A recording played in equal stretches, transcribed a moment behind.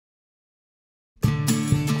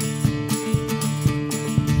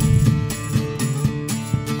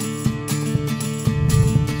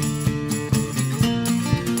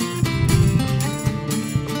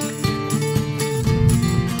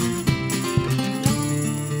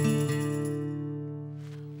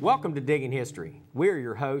Welcome to Digging History. We're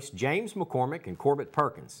your hosts, James McCormick and Corbett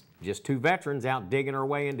Perkins, just two veterans out digging our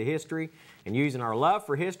way into history and using our love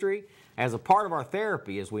for history as a part of our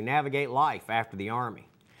therapy as we navigate life after the Army.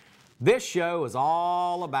 This show is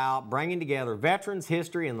all about bringing together veterans'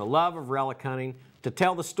 history and the love of relic hunting to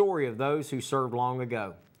tell the story of those who served long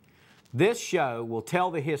ago. This show will tell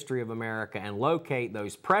the history of America and locate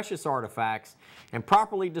those precious artifacts and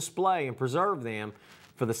properly display and preserve them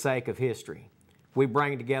for the sake of history. We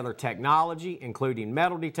bring together technology, including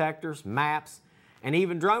metal detectors, maps, and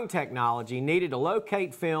even drone technology needed to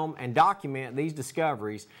locate, film, and document these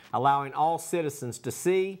discoveries, allowing all citizens to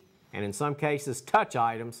see, and in some cases touch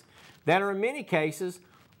items that are in many cases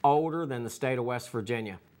older than the state of West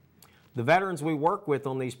Virginia. The veterans we work with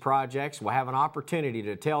on these projects will have an opportunity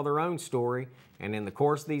to tell their own story, and in the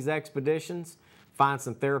course of these expeditions, find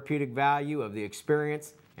some therapeutic value of the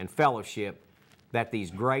experience and fellowship that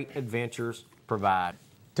these great adventures provide.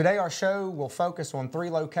 Today our show will focus on 3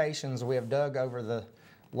 locations we have dug over the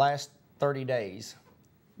last 30 days.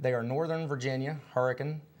 They are Northern Virginia,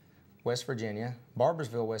 Hurricane, West Virginia,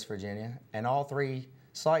 Barboursville, West Virginia, and all 3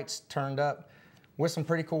 sites turned up with some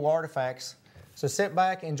pretty cool artifacts. So sit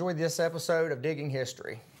back and enjoy this episode of Digging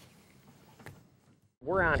History.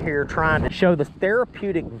 We're out here trying to show the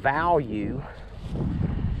therapeutic value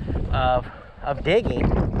of digging.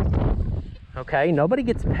 Okay, nobody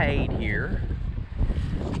gets paid here.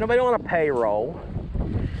 Nobody on a payroll.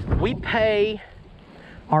 We pay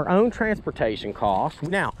our own transportation costs.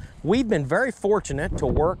 Now, we've been very fortunate to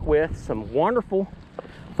work with some wonderful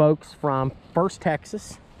folks from First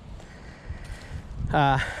Texas.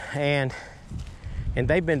 And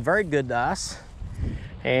they've been very good to us.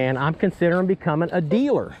 And I'm considering becoming a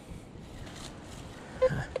dealer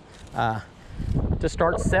to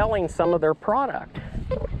start selling some of their product,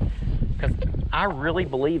 because I really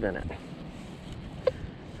believe in it.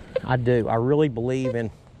 I do. I really believe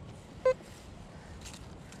in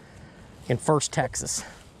First Texas.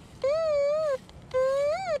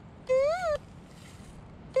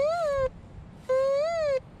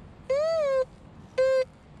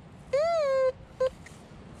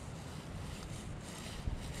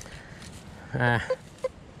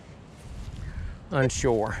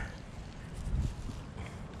 Unsure.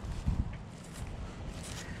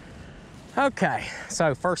 Okay,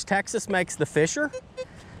 so First Texas makes the fisher,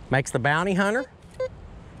 makes the bounty hunter.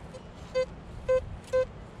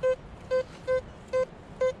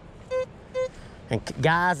 And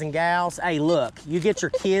guys and gals, hey look, you get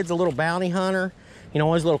your kids a little bounty hunter, you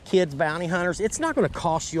know, those little kids bounty hunters, it's not gonna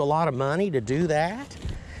cost you a lot of money to do that.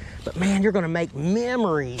 But man, you're gonna make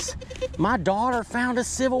memories. My daughter found a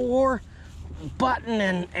Civil War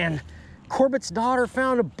button, and Corbett's daughter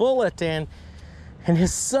found a bullet, and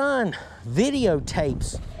his son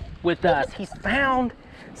videotapes with us. He's found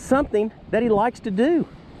something that he likes to do.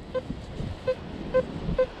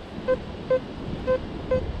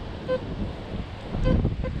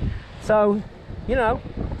 So, you know,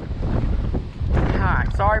 all right,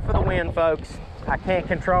 sorry for the wind, folks. I can't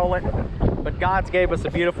control it, but God's gave us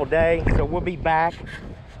a beautiful day, so we'll be back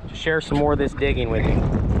to share some more of this digging with you.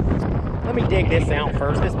 Let me dig this out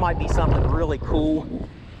first. This might be something really cool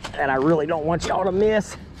that I really don't want y'all to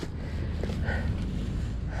miss.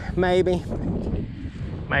 Maybe,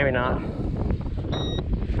 maybe not.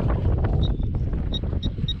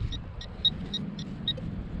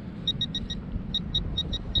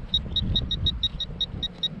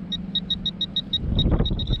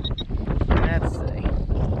 Let's see.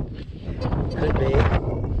 Could be.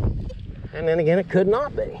 And then again, it could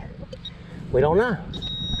not be. We don't know.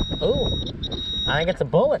 Oh, I think it's a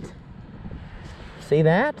bullet. See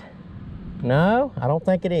that? No, I don't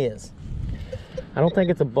think it is. I don't think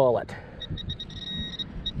it's a bullet.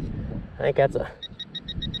 I think that's a...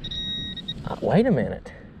 wait a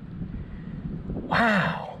minute.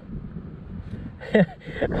 Wow.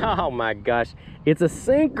 Oh my gosh. It's a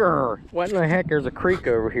sinker. What in the heck? There's a creek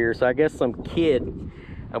over here, so I guess some kid...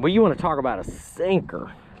 well, you want to talk about a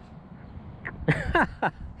sinker.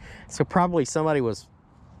 So probably somebody was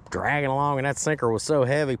dragging along and that sinker was so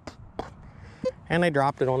heavy and they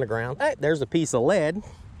dropped it on the ground. Hey, there's a piece of lead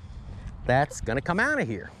that's gonna come out of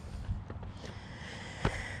here.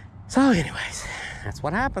 So anyways, that's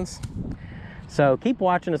what happens. So keep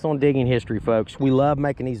watching us on Digging History, folks. We love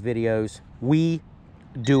making these videos. We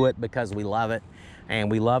do it because we love it,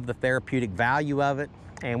 and we love the therapeutic value of it,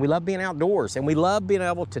 and we love being outdoors, and we love being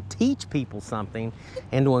able to teach people something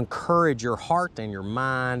and to encourage your heart and your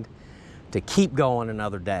mind to keep going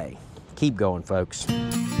another day. Keep going, folks.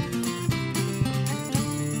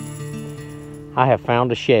 I have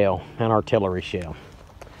found a shell, an artillery shell.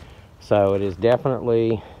 So it is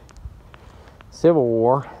definitely Civil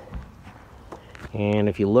War. And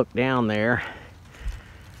if you look down there,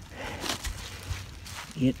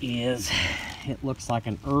 it looks like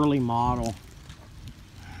an early model,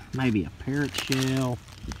 maybe a parrot shell.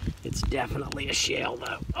 It's definitely a shell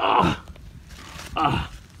though.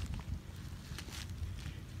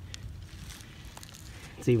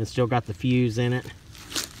 It's even still got the fuse in it.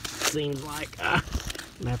 Seems like I'm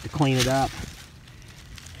gonna have to clean it up.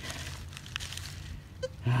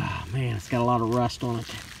 Oh man, it's got a lot of rust on it.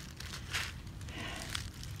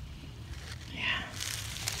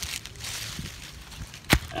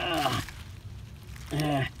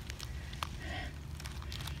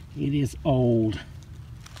 It is old.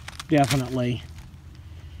 Definitely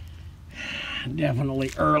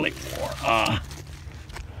early war.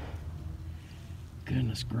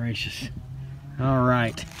 Goodness gracious. All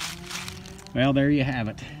right. Well, there you have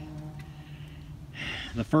it.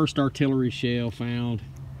 The first artillery shell found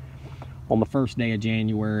on the first day of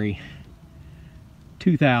January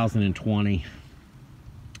 2020.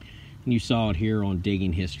 And you saw it here on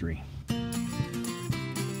Digging History.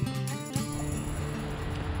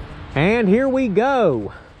 And here we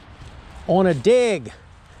go on a dig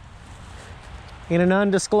in an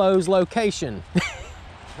undisclosed location.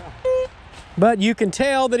 But you can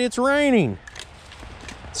tell that it's raining,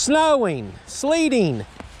 snowing, sleeting,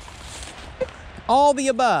 all the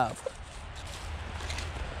above.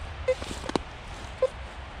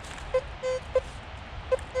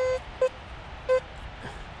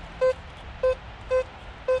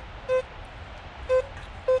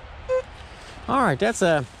 All right, that's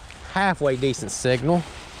a halfway decent signal.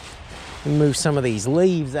 Move some of these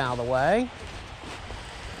leaves out of the way.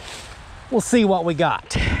 We'll see what we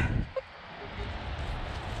got.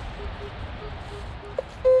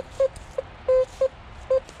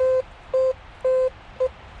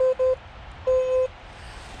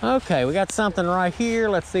 Okay, we got something right here.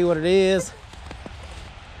 Let's see what it is.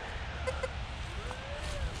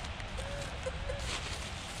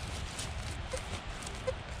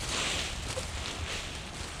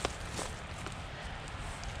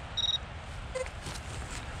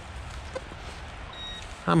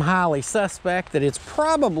 I'm highly suspect that it's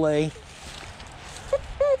probably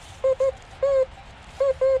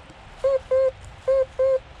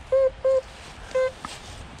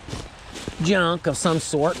junk of some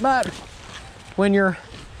sort, but when you're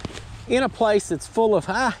in a place that's full of,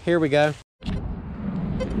 here we go.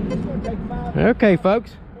 Okay,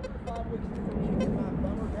 folks.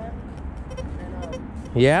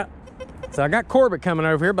 Yeah, so I got Corbett coming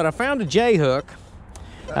over here, but I found a J-hook.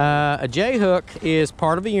 A J-hook is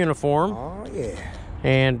part of a uniform. Oh, yeah.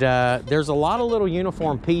 And there's a lot of little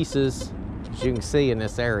uniform pieces, as you can see in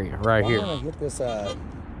this area right here. I want to hit this,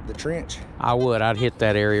 the trench. I would. I'd hit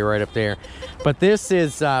that area right up there. But this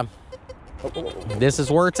is where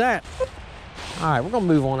it's at. All right, we're gonna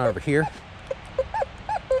move on over here.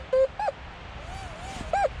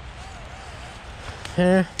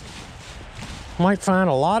 Might find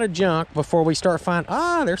a lot of junk before we start finding.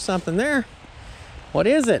 There's something there. What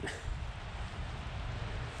is it?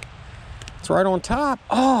 It's right on top.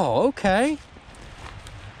 Oh, okay.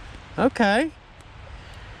 Okay.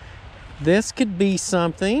 This could be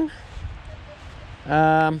something.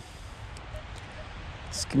 This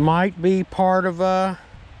might be part of a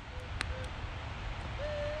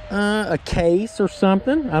case or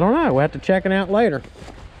something. I don't know. We'll have to check it out later.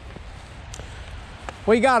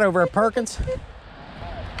 What you got over at Perkins?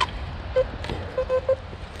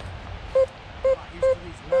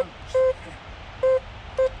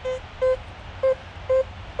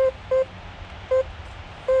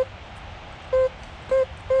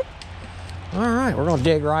 All right, we're gonna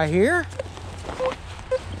dig right here.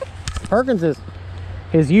 Perkins is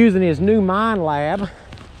using his new mine lab.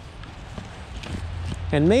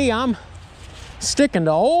 And me, I'm sticking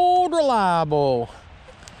to old reliable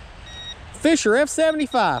Fisher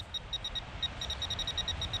F75.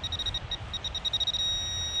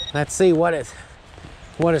 Let's see what is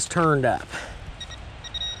turned up.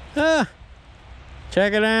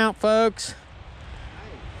 Check it out, folks.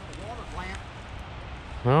 Hey, water plant.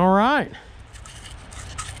 All right.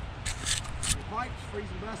 The pipe's freezing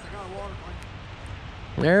dust. I got a water plant.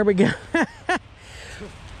 There we go.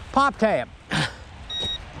 Pop tab.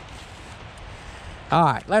 All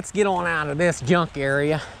right, let's get on out of this junk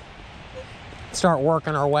area. Start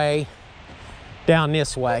working our way down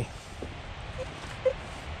this way.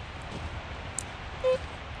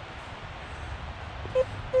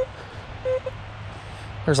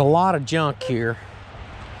 There's a lot of junk here.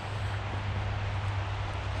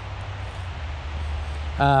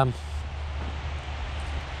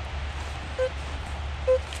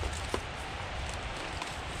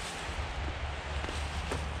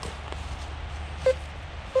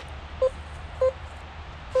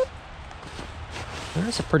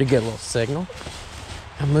 That's a pretty good little signal.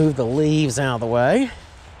 I'll move the leaves out of the way.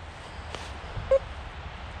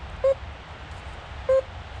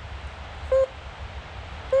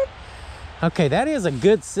 Okay, that is a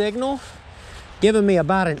good signal, giving me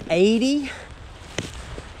about an 80.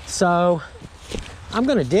 So I'm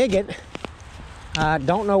gonna dig it. I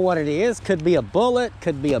don't know what it is. Could be a bullet,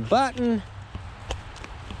 could be a button.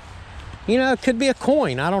 You know, it could be a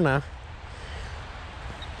coin, I don't know.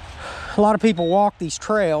 A lot of people walk these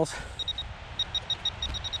trails.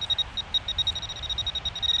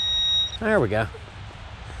 There we go.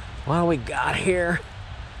 What do we got here?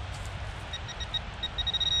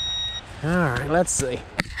 All right, let's see.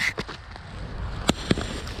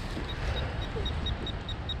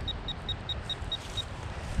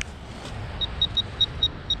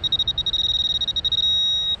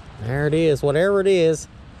 There it is, whatever it is.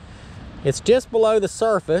 It's just below the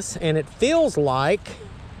surface, and it feels like,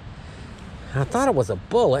 I thought it was a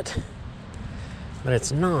bullet, but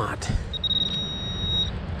it's not.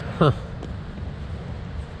 Huh.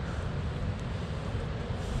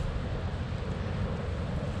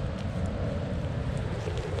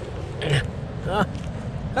 Oh,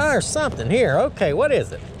 there's something here. Okay, what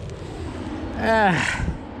is it?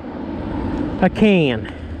 A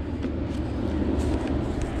can.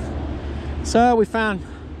 So we found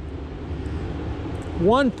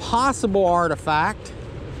one possible artifact,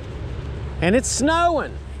 and it's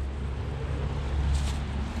snowing.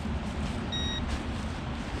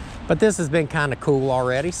 But this has been kind of cool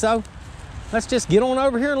already, so let's just get on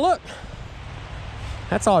over here and look.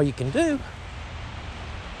 That's all you can do.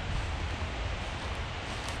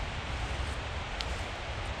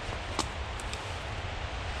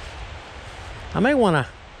 I may want to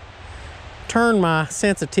turn my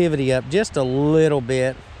sensitivity up just a little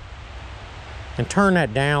bit and turn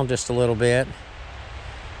that down just a little bit.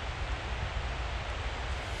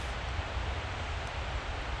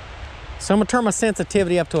 So I'm gonna turn my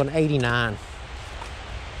sensitivity up to an 89.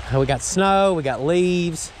 We got snow, we got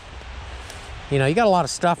leaves. You know, you got a lot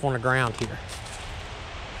of stuff on the ground here.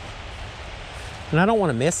 And I don't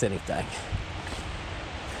want to miss anything.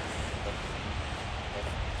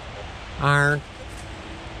 Iron.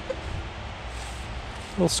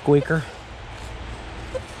 Little squeaker.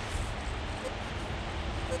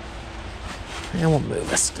 And we'll move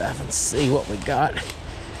this stuff and see what we got.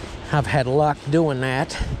 I've had luck doing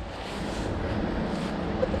that.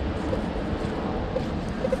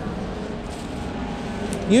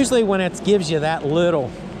 Usually when it gives you that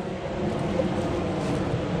little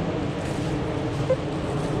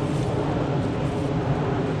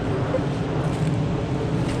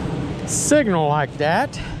signal like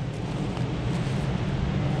that,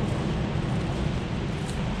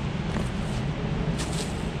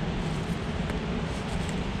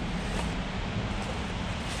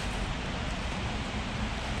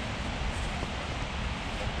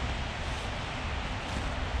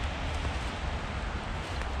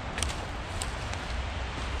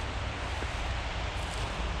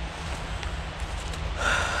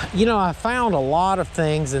 you know, I found a lot of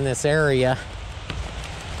things in this area.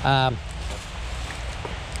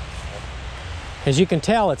 As you can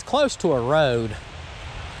tell, it's close to a road.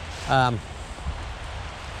 As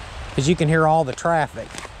you can hear all the traffic.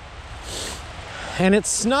 And it's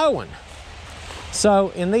snowing. So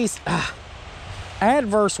in these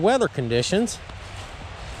adverse weather conditions,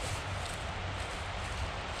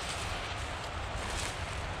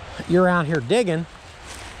 you're out here digging,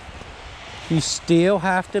 you still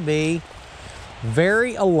have to be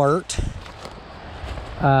very alert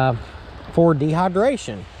for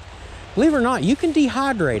dehydration. Believe it or not, you can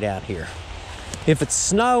dehydrate out here. If it's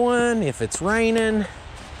snowing, if it's raining.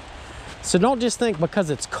 So don't just think because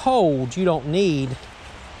it's cold, you don't need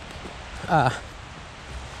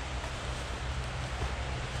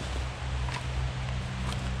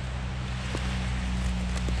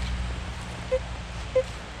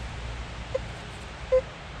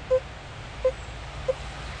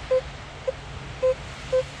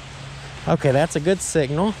Okay, that's a good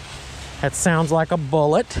signal. That sounds like a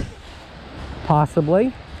bullet,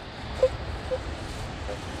 possibly.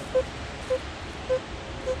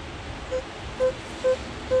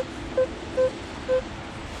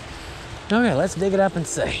 Okay, let's dig it up and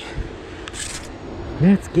see.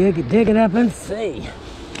 Let's dig it up and see.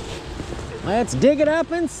 Let's dig it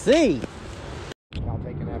up and see. Y'all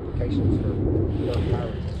taking applications for dirt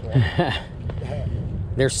pirates as well.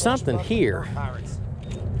 There's something here.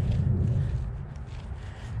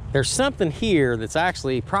 There's something here that's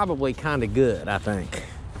actually probably kind of good, I think.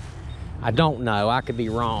 I don't know, I could be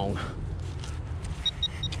wrong.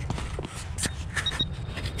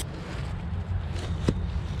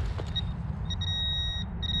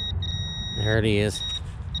 There it is.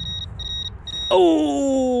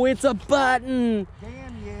 Oh, it's a button.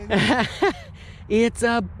 Damn you. It's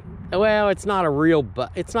a, well, it's not a real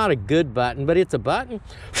button. It's not a good button, but it's a button.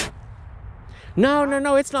 No, no,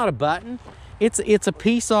 no, it's not a button. It's a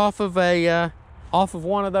piece off of a off of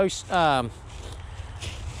one of those.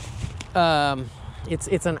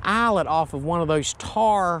 It's an eyelet off of one of those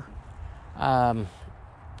tar.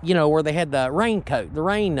 You know, where they had the raincoat, the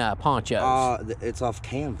rain ponchos. It's off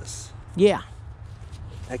canvas. Yeah.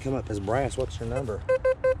 They come up as brass. What's your number?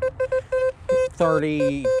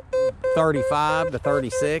 30, 35 to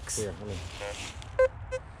 36. Here, let me...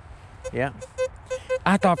 Yeah.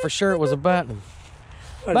 I thought for sure it was a button.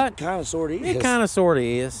 But it kind of sort of is. It kind of sort of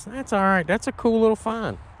is. That's all right. That's a cool little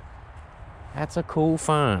find. That's a cool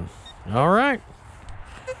find. All right.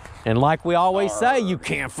 And like we always say, you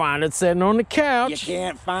can't find it sitting on the couch. You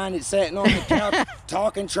can't find it sitting on the couch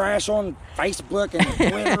talking trash on Facebook and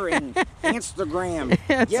Twitter and Instagram.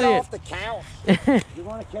 Get off the couch. You're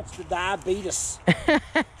going to catch the diabetes.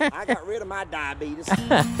 I got rid of my diabetes.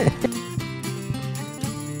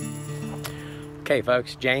 Okay,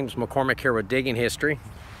 folks, James McCormick here with Digging History.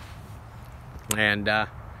 And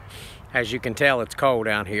as you can tell, it's cold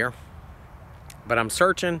out here. But I'm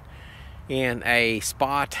searching in a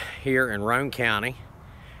spot here in Roane County,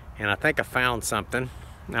 and I think I found something,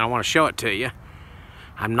 and I want to show it to you.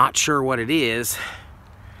 I'm not sure what it is,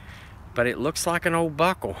 but it looks like an old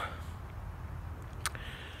buckle.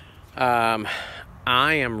 I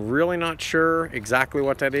am really not sure exactly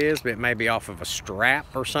what that is, but it may be off of a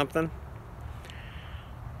strap or something.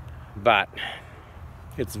 But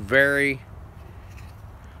it's very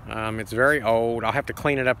old. I'll have to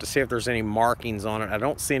clean it up to see if there's any markings on it. I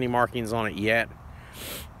don't see any markings on it yet,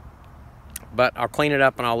 but I'll clean it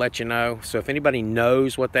up and I'll let you know. So if anybody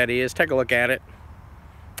knows what that is, take a look at it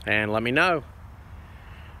and let me know.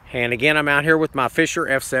 And again, I'm out here with my Fisher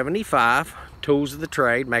F75, tools of the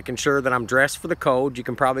trade, making sure that I'm dressed for the cold. You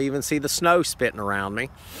can probably even see the snow spitting around me.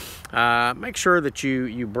 Make sure that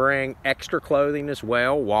you bring extra clothing as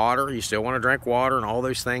well, water. You still want to drink water and all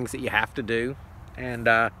those things that you have to do. And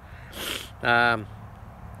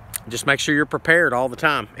just make sure you're prepared all the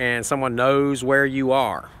time and someone knows where you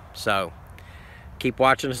are. So keep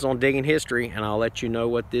watching us on Digging History, and I'll let you know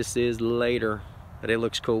what this is later. But it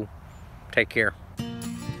looks cool. Take care.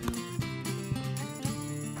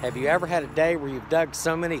 Have you ever had a day where you've dug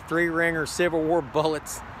so many 3-ringer Civil War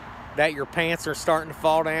bullets that your pants are starting to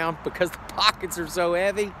fall down because the pockets are so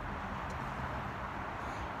heavy?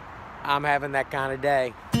 I'm having that kind of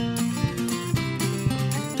day.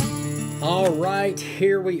 All right,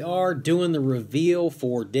 here we are doing the reveal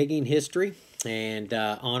for Digging History and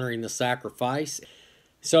honoring the sacrifice.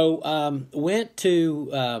 So went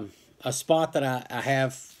to a spot that I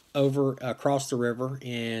have over across the river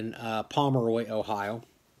in Pomeroy, Ohio,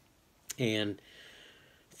 and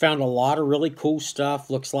found a lot of really cool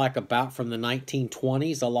stuff. Looks like about from the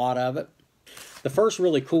 1920s, a lot of it. The first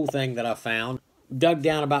really cool thing that I found, dug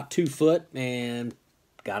down about 2 foot and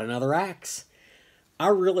got another axe. I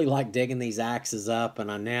really like digging these axes up,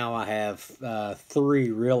 and now I have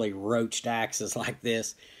 3 really roached axes like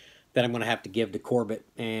this that I'm going to have to give to Corbett,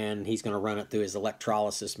 and he's going to run it through his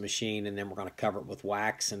electrolysis machine, and then we're going to cover it with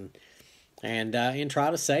wax and try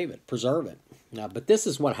to save it, preserve it. But this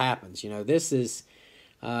is what happens. You know, this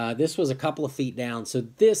was a couple of feet down, so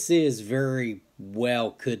this is very well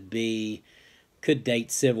could date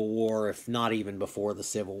Civil War, if not even before the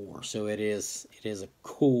Civil War. So it is a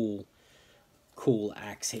cool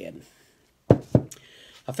axe head.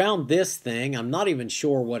 I found this thing. I'm not even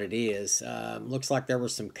sure what it is. Looks like there were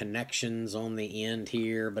some connections on the end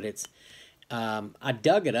here, but it's I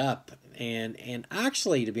dug it up, and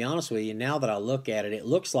actually, to be honest with you, now that I look at it, it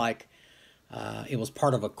looks like it was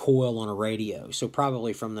part of a coil on a radio. So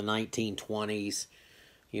probably from the 1920s.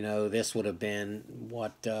 You know, this would have been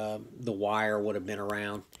what the wire would have been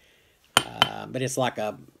around. But it's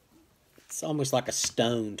almost like a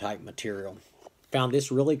stone type material. Found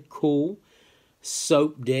this really cool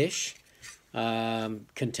soap dish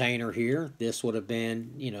container here. This would have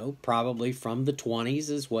been, you know, probably from the 20s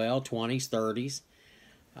as well, 20s, 30s.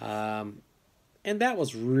 And that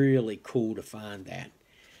was really cool to find that.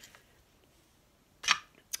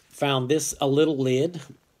 Found this, a little lid.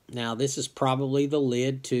 Now, this is probably the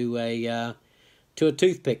lid to a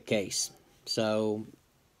toothpick case. So,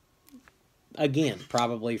 again,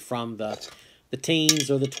 probably from the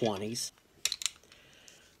teens or the 20s.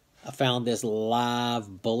 I found this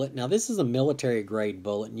live bullet. Now, this is a military-grade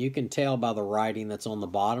bullet, and you can tell by the writing that's on the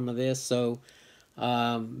bottom of this. So,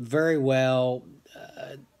 very well,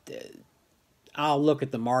 I'll look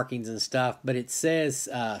at the markings and stuff, but it says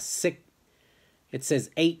It says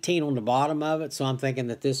 18 on the bottom of it, so I'm thinking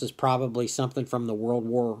that this is probably something from the World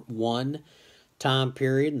War I time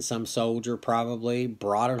period, and some soldier probably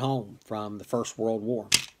brought it home from the First World War.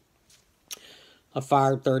 A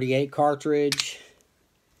fired .38 cartridge.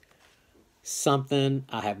 Something,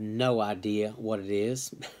 I have no idea what it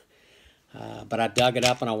is, but I dug it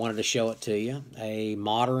up and I wanted to show it to you. A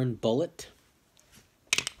modern bullet.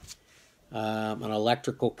 An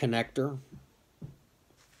electrical connector.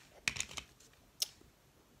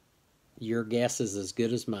 Your guess is as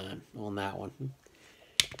good as mine on that one.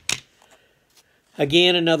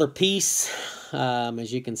 Again, another piece.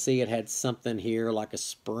 As you can see, it had something here like a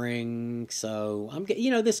spring. So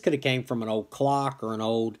this could have came from an old clock or an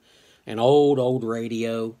old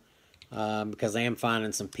radio, because I am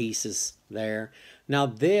finding some pieces there. Now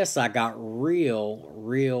this I got real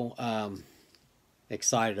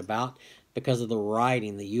excited about because of the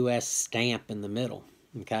writing, the U.S. stamp in the middle.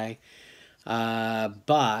 Okay.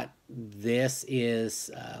 But this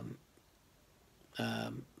is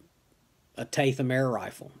a Tatham air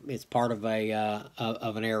rifle. It's part of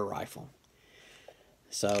an air rifle.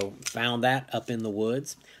 So found that up in the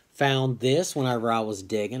woods. Found this whenever I was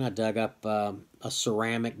digging. I dug up a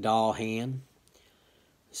ceramic doll hand.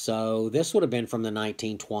 So this would have been from the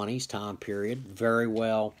 1920s time period. Very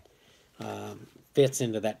well fits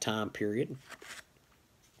into that time period.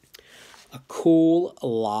 A cool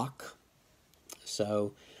lock.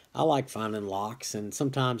 So I like finding locks, and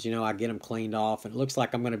sometimes, I get them cleaned off, and it looks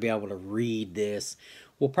like I'm going to be able to read this.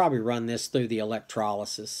 We'll probably run this through the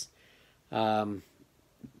electrolysis. But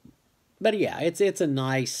yeah, it's a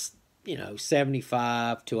nice,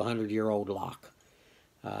 75 to 100-year-old lock.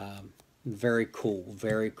 Very cool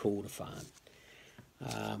to find.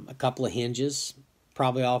 A couple of hinges,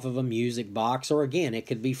 probably off of a music box, or again, it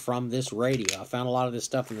could be from this radio. I found a lot of this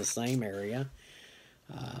stuff in the same area.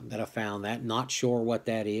 That I found that. Not sure what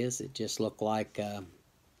that is. It just looked like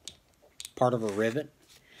part of a rivet.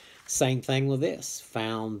 Same thing with this.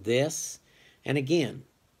 Found this. And again,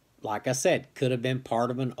 like I said, could have been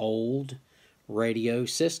part of an old radio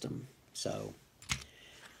system. So,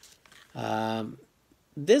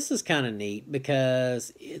 this is kind of neat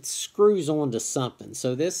because it screws onto something.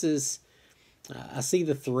 So this is, I see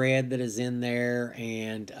the thread that is in there,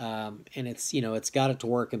 and it's, it's got it to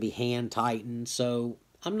where it can be hand tightened. So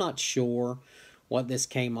I'm not sure what this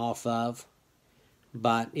came off of,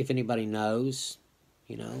 but if anybody knows,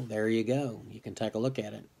 there you go. You can take a look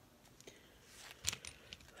at it.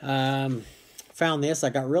 Found this. I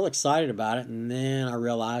got real excited about it, and then I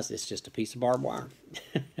realized it's just a piece of barbed wire.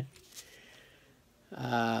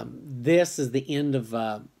 This is the end of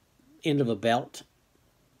a belt.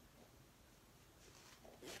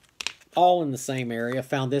 All in the same area.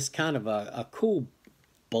 Found this kind of a cool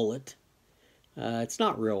bullet. It's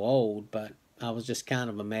not real old, but I was just kind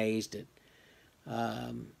of amazed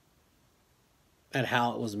at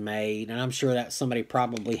how it was made, and I'm sure that somebody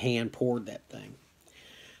probably hand poured that thing.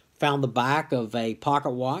 Found the back of a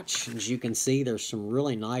pocket watch. As you can see, there's some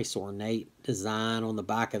really nice ornate design on the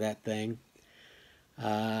back of that thing.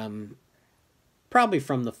 Probably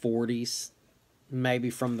from the 40s, maybe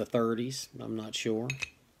from the 30s. I'm not sure.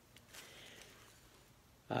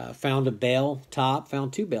 Found a bell top.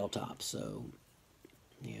 Found two bell tops. So,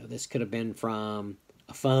 this could have been from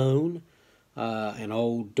a phone, an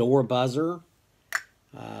old door buzzer.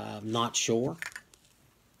 Not sure.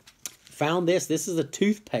 Found this. This is a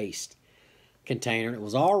toothpaste container. It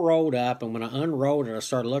was all rolled up, and when I unrolled it, I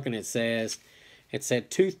started looking. It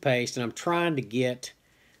said toothpaste, and I'm trying to get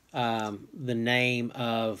the name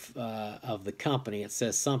of the company. It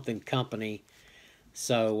says something company,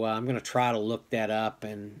 so I'm going to try to look that up,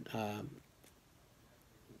 and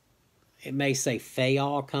it may say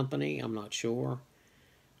Fayal Company. I'm not sure,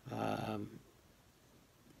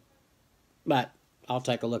 but I'll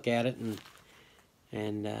take a look at it, and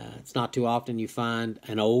it's not too often you find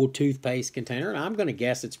an old toothpaste container, and I'm going to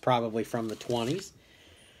guess it's probably from the 20s.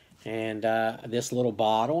 And this little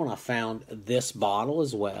bottle, and I found this bottle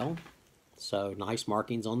as well. So nice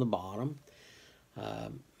markings on the bottom.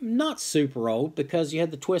 Not super old because you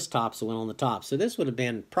had the twist tops that went on the top. So this would have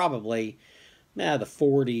been probably the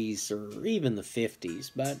 40s or even the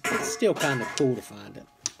 50s, but it's still kind of cool to find it.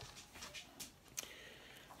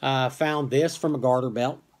 Found this from a garter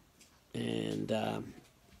belt, and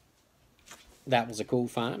that was a cool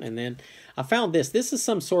find. And then I found this. This is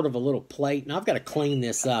some sort of a little plate, and I've got to clean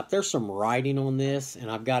this up. There's some writing on this,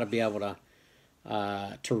 and I've got to be able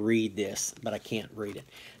to read this, but I can't read it.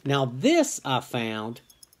 Now this I found,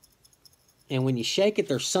 and when you shake it,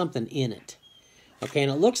 there's something in it. Okay,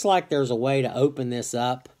 and it looks like there's a way to open this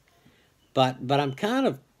up, but I'm kind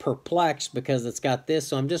of perplexed because it's got this,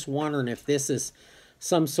 so I'm just wondering if this is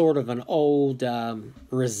some sort of an old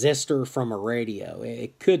resistor from a radio.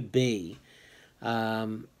 It could be.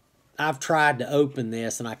 I've tried to open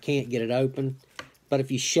this and I can't get it open, but if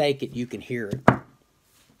you shake it, you can hear it.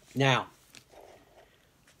 Now,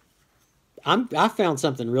 I found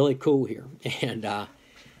something really cool here, and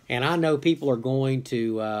I know people are going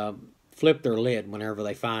to flip their lid whenever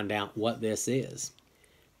they find out what this is.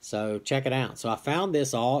 So check it out. So I found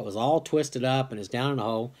this it was all twisted up and it's down in a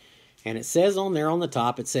hole, and it says on there on the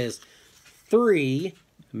top, it says 3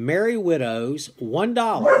 Merry Widows,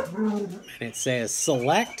 $1, and it says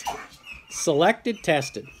selected,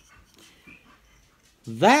 tested.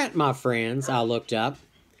 That, my friends, I looked up,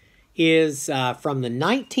 is from the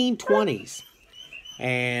 1920s,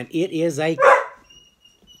 and it is a,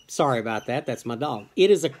 sorry about that, that's my dog. It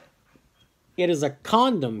is a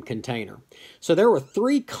condom container. So there were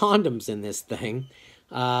 3 condoms in this thing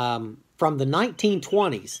from the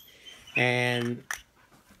 1920s, and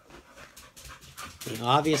you know,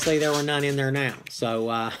 obviously there were none in there now.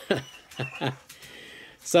 So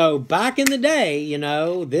so back in the day, you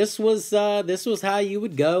know, this was how you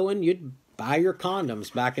would go and you'd buy your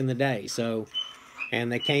condoms back in the day. So,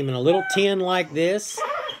 and they came in a little tin like this,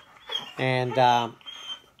 and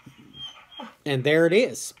there it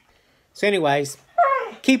is. So anyways,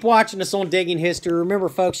 keep watching us on Digging History. Remember,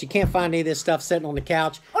 folks, you can't find any of this stuff sitting on the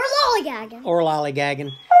couch. Or lollygagging. Or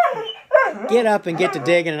lollygagging. Get up and get to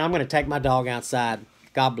digging, and I'm going to take my dog outside.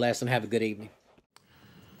 God bless and have a good evening.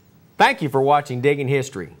 Thank you for watching Digging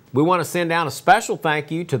History. We want to send out a special thank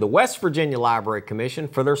you to the West Virginia Library Commission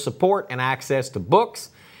for their support and access to books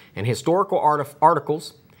and historical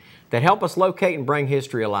articles that help us locate and bring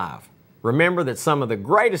history alive. Remember that some of the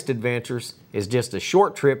greatest adventures is just a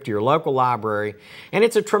short trip to your local library, and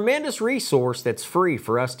it's a tremendous resource that's free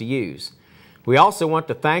for us to use. We also want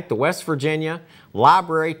to thank the West Virginia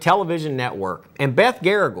Library Television Network and Beth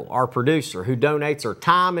Garrigle, our producer, who donates her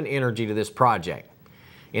time and energy to this project.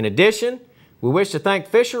 In addition, we wish to thank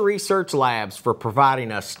Fisher Research Labs for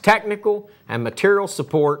providing us technical and material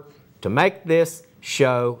support to make this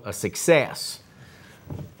show a success.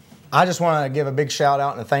 I just want to give a big shout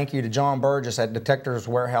out and a thank you to John Burgess at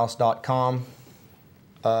detectorswarehouse.com.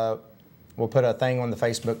 We'll put a thing on the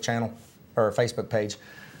Facebook channel or Facebook page.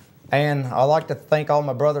 And I'd like to thank all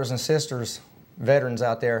my brothers and sisters, veterans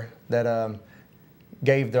out there that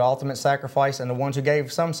gave the ultimate sacrifice and the ones who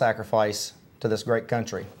gave some sacrifice to this great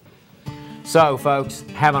country. So, folks,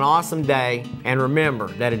 have an awesome day, and remember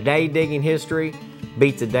that a day digging history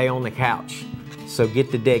beats a day on the couch. So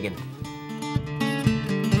get to digging.